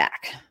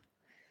feedback.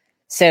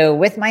 So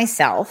with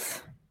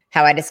myself,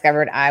 how I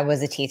discovered I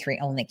was a T3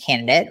 only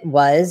candidate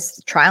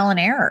was trial and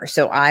error.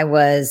 So I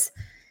was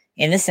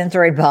in the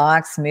Synthroid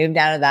box, moved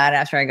out of that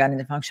after I got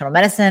into functional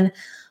medicine,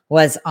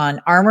 was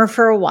on Armour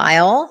for a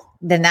while.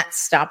 Then that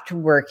stopped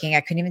working.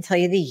 I couldn't even tell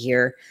you the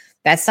year.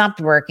 That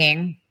stopped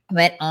working.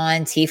 Went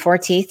on T4,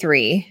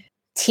 T3.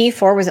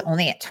 T4 was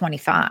only at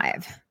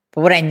 25.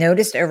 But what I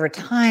noticed over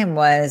time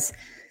was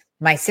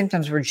my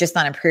symptoms were just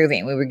not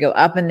improving. We would go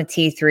up in the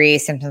T3,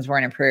 symptoms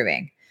weren't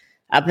improving.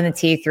 Up in the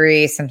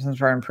T3,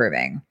 symptoms were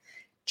improving.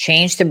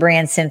 Change to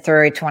brand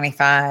Synthroid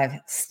 25,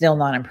 still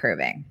not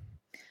improving.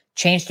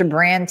 Change to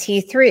brand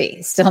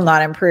T3, still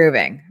not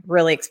improving.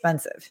 Really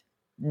expensive.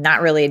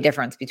 Not really a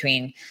difference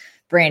between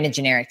brand and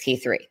generic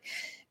T3.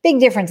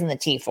 Big difference in the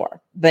T4,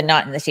 but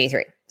not in the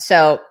T3.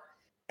 So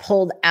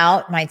pulled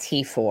out my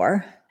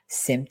T4,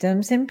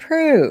 symptoms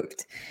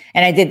improved.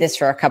 And I did this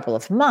for a couple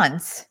of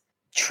months.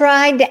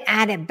 Tried to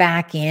add it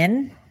back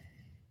in.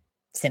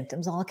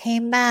 Symptoms all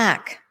came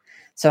back.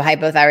 So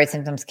hypothyroid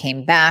symptoms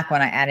came back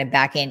when I added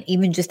back in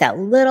even just that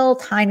little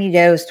tiny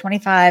dose,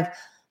 25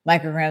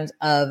 micrograms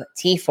of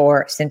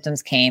T4,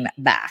 symptoms came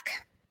back.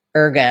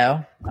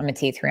 Ergo, I'm a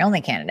T3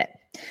 only candidate.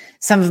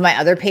 Some of my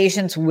other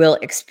patients will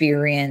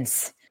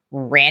experience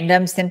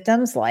random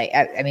symptoms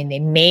they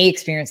may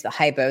experience the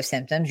hypo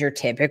symptoms, your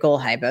typical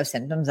hypo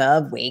symptoms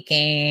of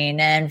waking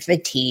and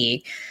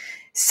fatigue.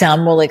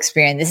 Some will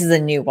experience, this is a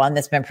new one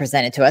that's been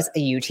presented to us, a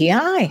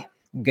UTI.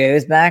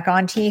 Goes back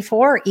on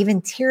T4,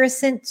 even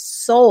Tirosint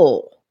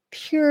Sol.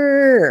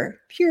 Pure.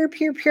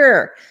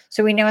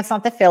 So we know it's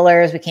not the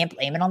fillers. We can't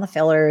blame it on the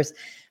fillers.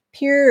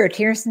 Pure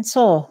Tirosint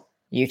Sol.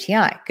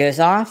 UTI. Goes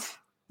off,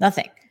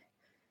 nothing.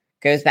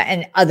 Goes back.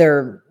 And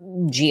other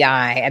GI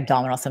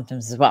abdominal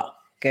symptoms as well.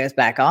 goes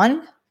back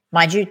on.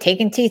 Mind you,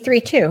 taking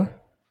T3 too,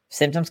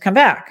 symptoms come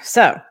back.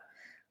 So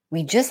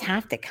we just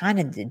have to kind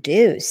of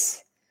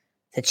deduce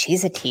that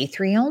she's a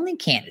T3 only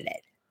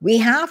candidate. We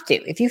have to.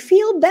 If you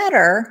feel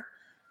better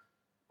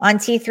on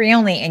T3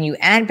 only and you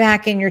add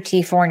back in your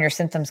T4 and your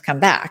symptoms come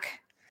back,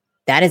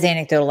 that is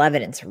anecdotal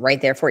evidence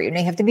right there for you. And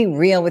you have to be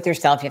real with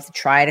yourself. You have to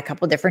try it a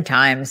couple different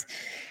times.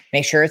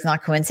 Make sure it's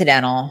not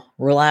coincidental.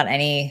 Rule out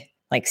any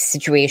like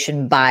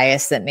situation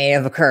bias that may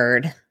have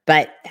occurred.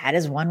 But that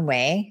is one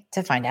way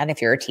to find out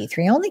if you're a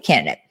T3 only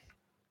candidate.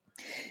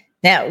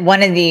 Now,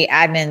 one of the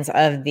admins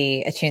of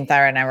the Attuned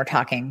Thyroid and I were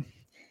talking,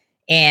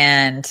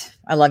 and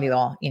I love you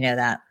all. You know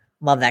that.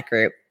 Love that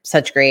group.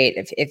 Such great.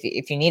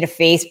 If you need a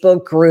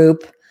Facebook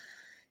group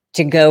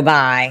to go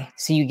by,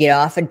 so you get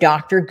off of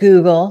Dr.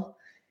 Google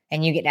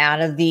and you get out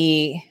of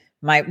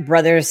my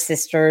brother's,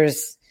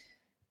 sister's,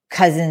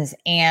 cousin's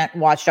aunt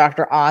watched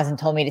Dr. Oz and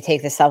told me to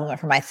take the supplement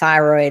for my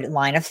thyroid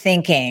line of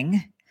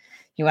thinking.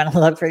 You want to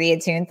look for the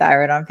Attuned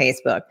Thyroid on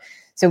Facebook.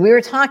 So we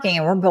were talking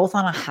and we're both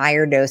on a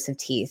higher dose of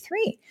T3.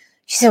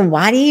 She said,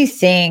 why do you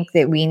think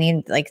that we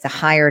need like the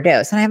higher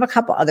dose? And I have a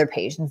couple other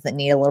patients that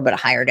need a little bit of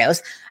higher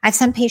dose. I have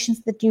some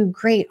patients that do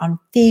great on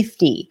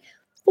 50,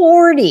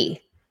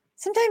 40,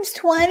 sometimes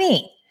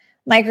 20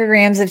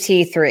 micrograms of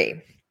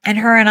T3. And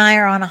her and I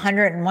are on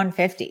 100 and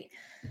 150.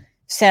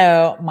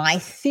 So my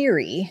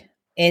theory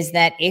is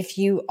that if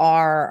you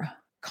are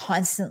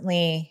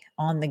constantly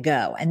on the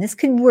go, and this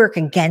could work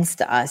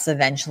against us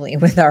eventually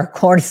with our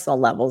cortisol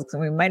levels,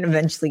 because we might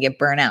eventually get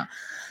burnt out.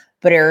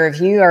 But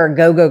if you are a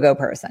go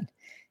person,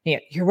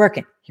 you're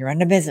working, you're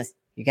running a business,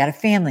 you got a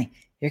family,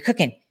 you're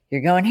cooking,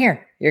 you're going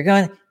here, you're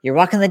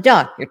walking the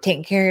dog, you're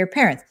taking care of your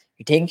parents,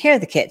 you're taking care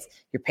of the kids,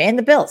 you're paying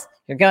the bills,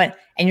 you're going,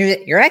 and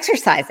you're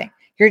exercising.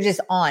 You're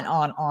just on,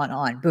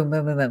 boom,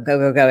 boom, boom, boom,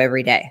 go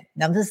every day.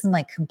 Now, this is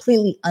my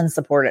completely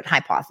unsupported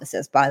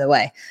hypothesis, by the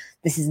way.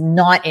 This is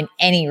not in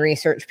any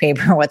research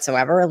paper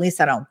whatsoever. At least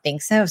I don't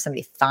think so. If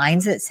somebody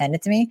finds it, send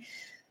it to me.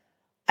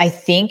 I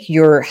think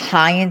your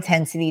high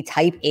intensity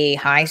type A,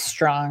 high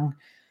strung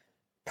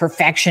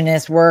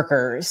perfectionist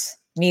workers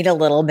need a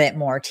little bit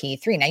more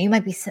T3. Now, you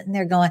might be sitting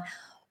there going,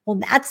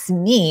 well, that's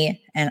me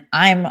and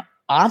I'm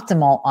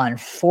optimal on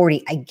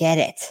 40. I get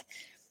it.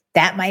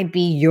 That might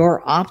be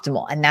your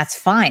optimal, and that's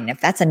fine. If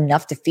that's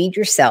enough to feed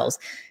your cells,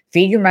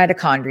 feed your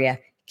mitochondria,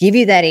 give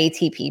you that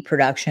ATP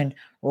production,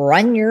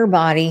 run your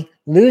body,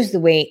 lose the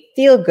weight,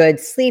 feel good,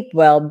 sleep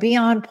well, be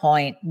on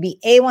point, be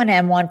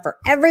A1M1 for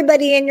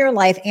everybody in your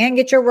life, and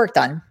get your work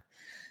done,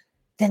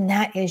 then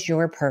that is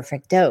your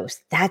perfect dose.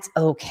 That's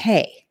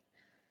okay.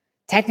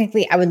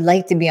 Technically, I would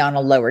like to be on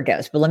a lower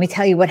dose, but let me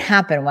tell you what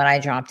happened when I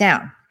dropped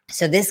down.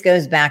 So this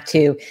goes back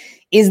to,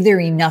 is there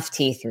enough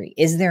T3?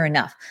 Is there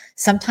enough?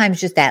 Sometimes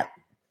just that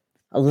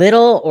a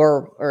little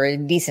or a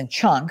decent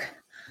chunk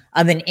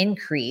of an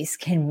increase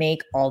can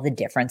make all the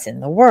difference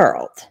in the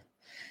world.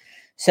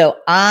 So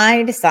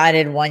I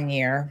decided one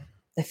year,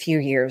 a few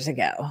years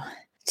ago,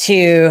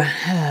 to,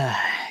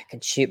 I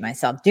could shoot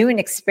myself, do an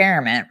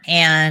experiment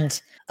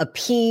and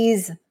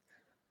appease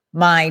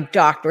my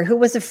doctor, who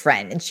was a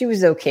friend, and she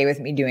was okay with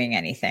me doing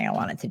anything I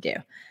wanted to do.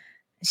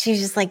 She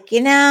was just like,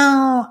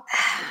 your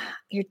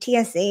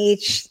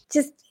TSH,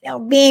 just,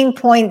 being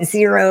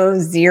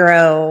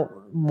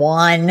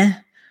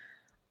 0.001,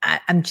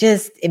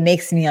 it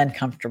makes me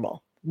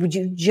uncomfortable. Would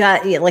you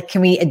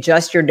can we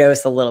adjust your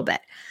dose a little bit?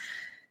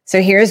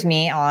 So here's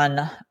me on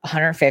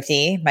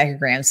 150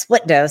 micrograms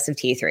split dose of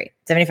T3,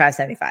 75.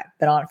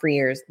 Been on it for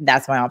years.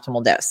 That's my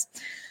optimal dose.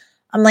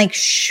 I'm like,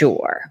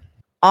 sure,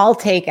 I'll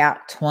take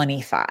out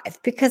 25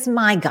 because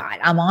my God,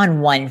 I'm on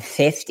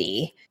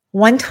 150.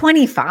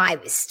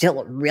 125 is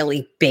still a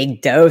really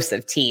big dose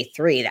of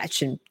T3. That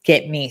should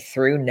get me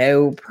through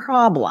no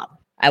problem.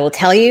 I will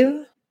tell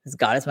you, as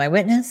God is my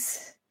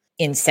witness,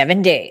 in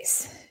 7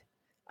 days,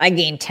 I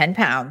gained 10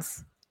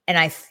 pounds. And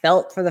I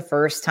felt for the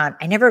first time,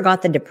 I never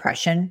got the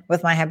depression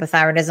with my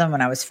hypothyroidism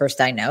when I was first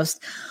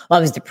diagnosed. Well,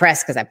 I was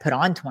depressed because I put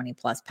on 20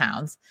 plus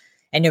pounds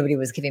and nobody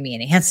was giving me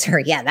an answer.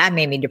 Yeah, that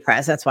made me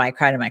depressed. That's why I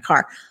cried in my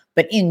car.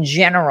 But in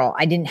general,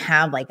 I didn't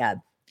have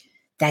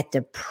that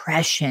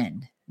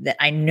depression that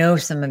I know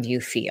some of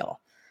you feel.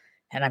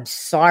 And I'm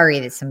sorry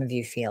that some of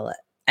you feel it.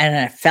 And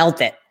I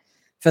felt it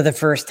for the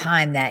first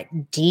time,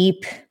 that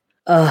deep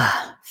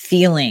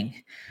feeling.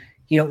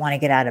 You don't want to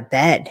get out of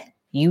bed.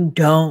 You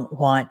don't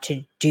want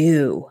to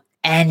do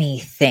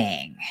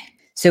anything.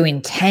 So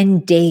in 10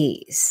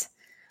 days,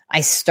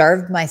 I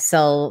starved my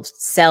cells,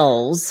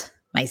 cells,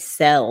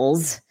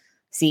 CELLS,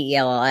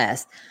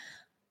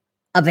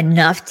 of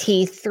enough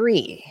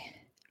T3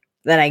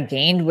 that I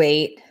gained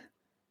weight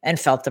and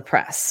felt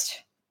depressed.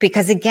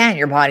 Because again,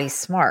 your body's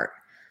smart.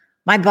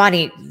 My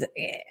body,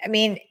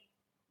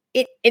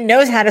 it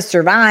knows how to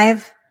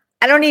survive.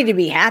 I don't need to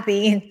be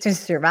happy to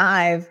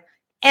survive.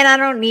 And I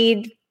don't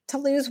need to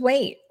lose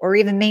weight or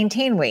even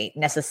maintain weight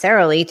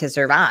necessarily to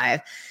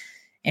survive.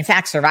 In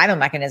fact, survival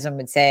mechanism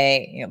would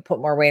say, put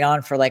more weight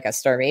on for like a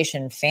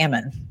starvation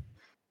famine.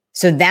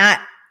 So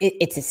that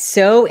it's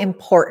so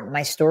important.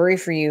 My story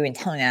for you in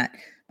telling that,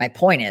 my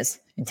point is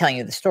in telling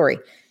you the story,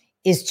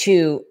 is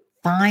to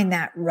find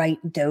that right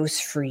dose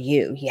for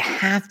you. You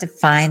have to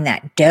find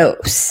that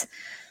dose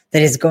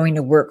that is going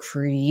to work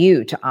for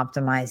you to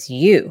optimize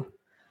you.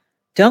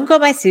 Don't go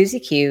by Susie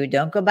Q.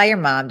 Don't go by your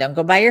mom. Don't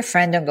go by your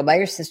friend. Don't go by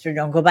your sister.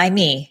 Don't go by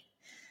me.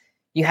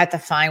 You have to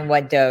find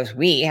what dose.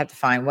 We have to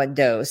find what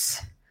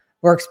dose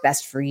works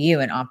best for you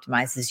and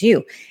optimizes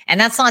you. And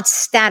that's not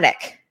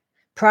static.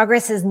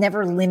 Progress is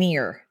never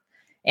linear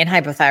in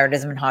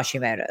hypothyroidism and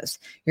Hashimoto's.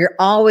 You're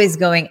always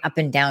going up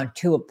and down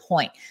to a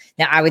point.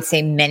 Now, I would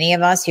say many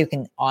of us who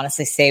can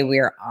honestly say we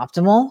are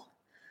optimal,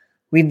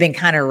 we've been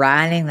kind of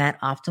riding that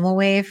optimal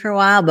wave for a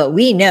while, but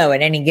we know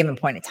at any given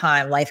point in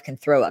time, life can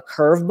throw a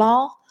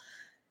curveball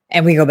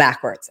and we go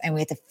backwards and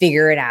we have to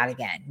figure it out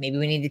again. Maybe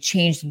we need to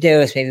change the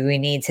dose. Maybe we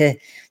need to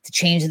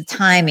change the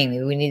timing.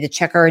 Maybe we need to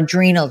check our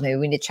adrenals. Maybe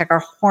we need to check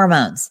our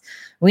hormones.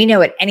 We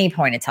know at any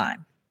point in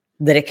time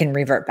that it can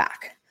revert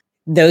back.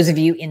 Those of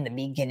you in the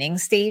beginning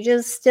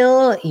stages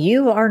still,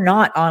 you are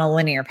not on a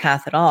linear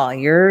path at all.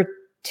 You're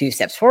 2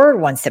 steps forward,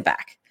 1 step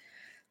back,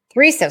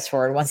 3 steps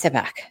forward, 1 step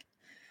back.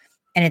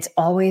 And it's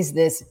always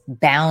this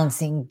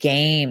balancing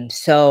game.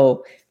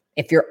 So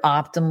if you're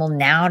optimal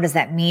now, does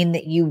that mean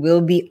that you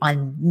will be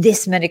on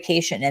this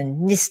medication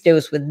and this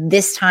dose with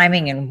this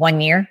timing in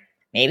 1 year?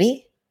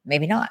 Maybe,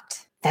 maybe not.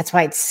 That's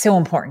why it's so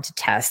important to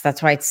test.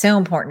 That's why it's so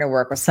important to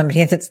work with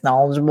somebody that's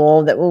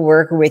knowledgeable, that will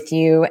work with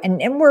you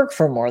and work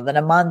for more than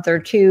a month or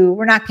two.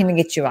 We're not going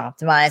to get you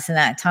optimized in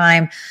that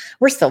time.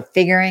 We're still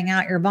figuring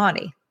out your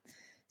body.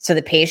 So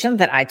the patient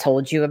that I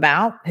told you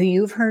about, who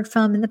you've heard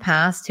from in the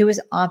past, who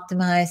is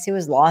optimized, who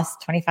has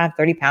lost 25,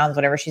 30 pounds,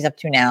 whatever she's up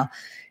to now,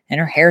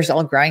 and her hair's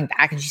all growing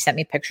back, and she sent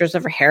me pictures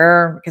of her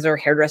hair because her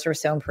hairdresser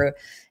was so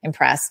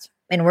impressed,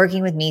 been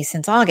working with me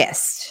since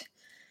August.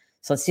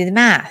 So let's do the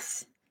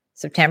math.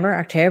 September,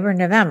 October,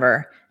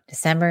 November,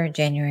 December,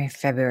 January,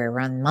 February.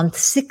 We're on month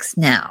 6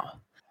 now.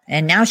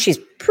 And now she's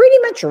pretty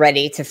much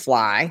ready to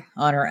fly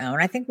on her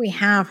own. I think we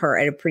have her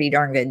at a pretty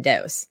darn good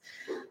dose.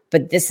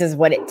 But this is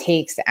what it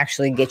takes to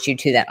actually get you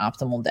to that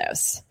optimal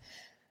dose.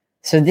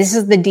 So this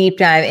is the deep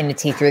dive into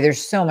T3.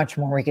 There's so much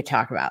more we could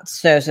talk about.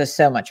 So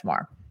much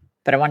more.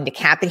 But I wanted to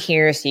cap it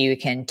here so you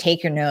can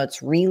take your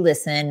notes,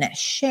 re-listen,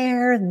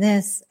 share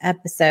this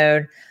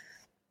episode.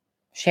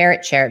 Share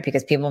it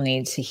because people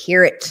need to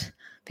hear it.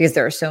 Because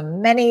there are so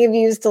many of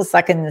you still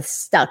stuck in the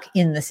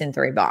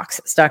Synthroid box,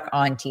 stuck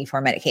on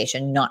T4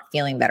 medication, not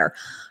feeling better,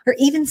 or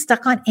even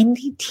stuck on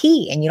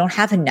NDT and you don't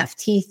have enough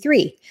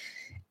T3.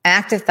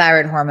 Active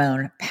thyroid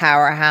hormone,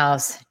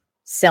 powerhouse,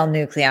 cell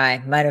nuclei,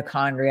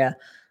 mitochondria,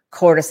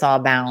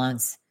 cortisol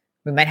balance.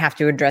 We might have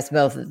to address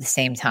both at the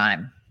same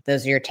time.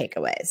 Those are your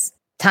takeaways.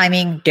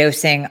 Timing,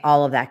 dosing,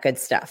 all of that good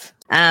stuff.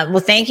 Well,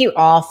 thank you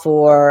all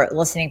for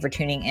listening, for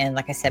tuning in.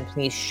 Like I said,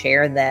 please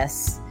share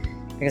this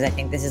because I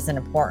think this is an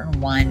important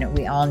one.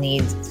 We all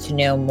need to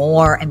know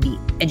more and be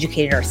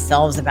educated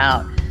ourselves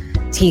about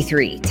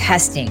T3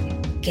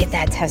 testing. Get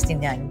that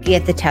testing done.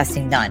 Get the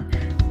testing done.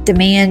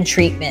 Demand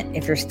treatment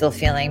if you're still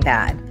feeling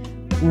bad.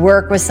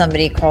 Work with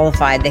somebody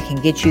qualified that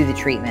can get you the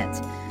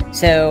treatment.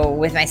 So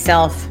with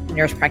myself,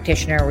 nurse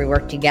practitioner, we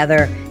work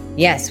together.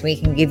 Yes, we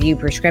can give you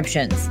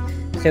prescriptions.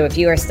 So if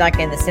you are stuck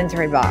in the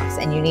Synthroid box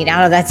and you need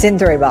out of that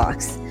Synthroid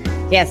box,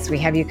 yes, we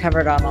have you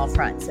covered on all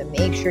fronts. So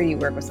make sure you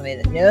work with somebody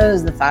that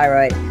knows the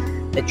thyroid,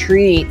 that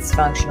treats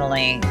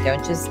functionally.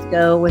 Don't just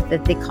go with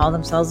it. They call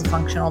themselves a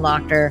functional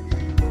doctor.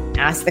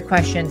 Ask the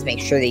questions. Make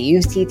sure they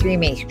use T3.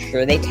 Make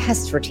sure they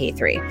test for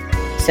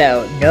T3.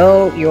 So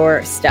know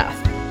your stuff.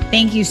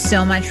 Thank you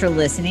so much for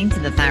listening to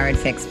the Thyroid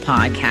Fix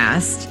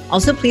podcast.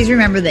 Also, please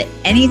remember that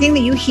anything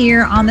that you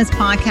hear on this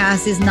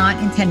podcast is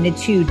not intended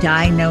to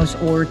diagnose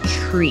or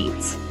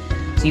treat.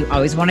 So you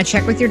always want to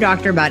check with your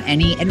doctor about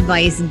any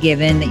advice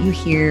given that you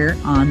hear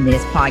on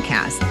this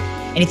podcast.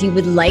 And if you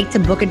would like to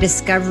book a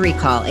discovery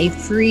call, a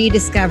free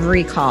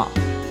discovery call,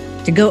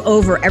 to go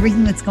over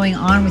everything that's going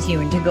on with you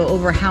and to go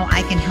over how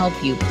I can help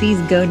you, please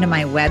go to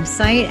my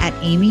website at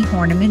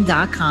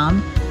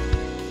amyhornaman.com.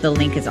 The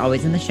link is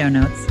always in the show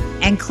notes.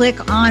 And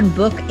click on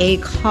book a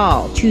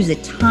call. Choose a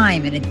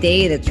time and a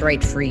day that's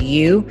right for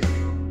you.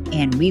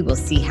 And we will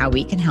see how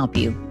we can help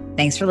you.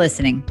 Thanks for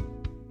listening.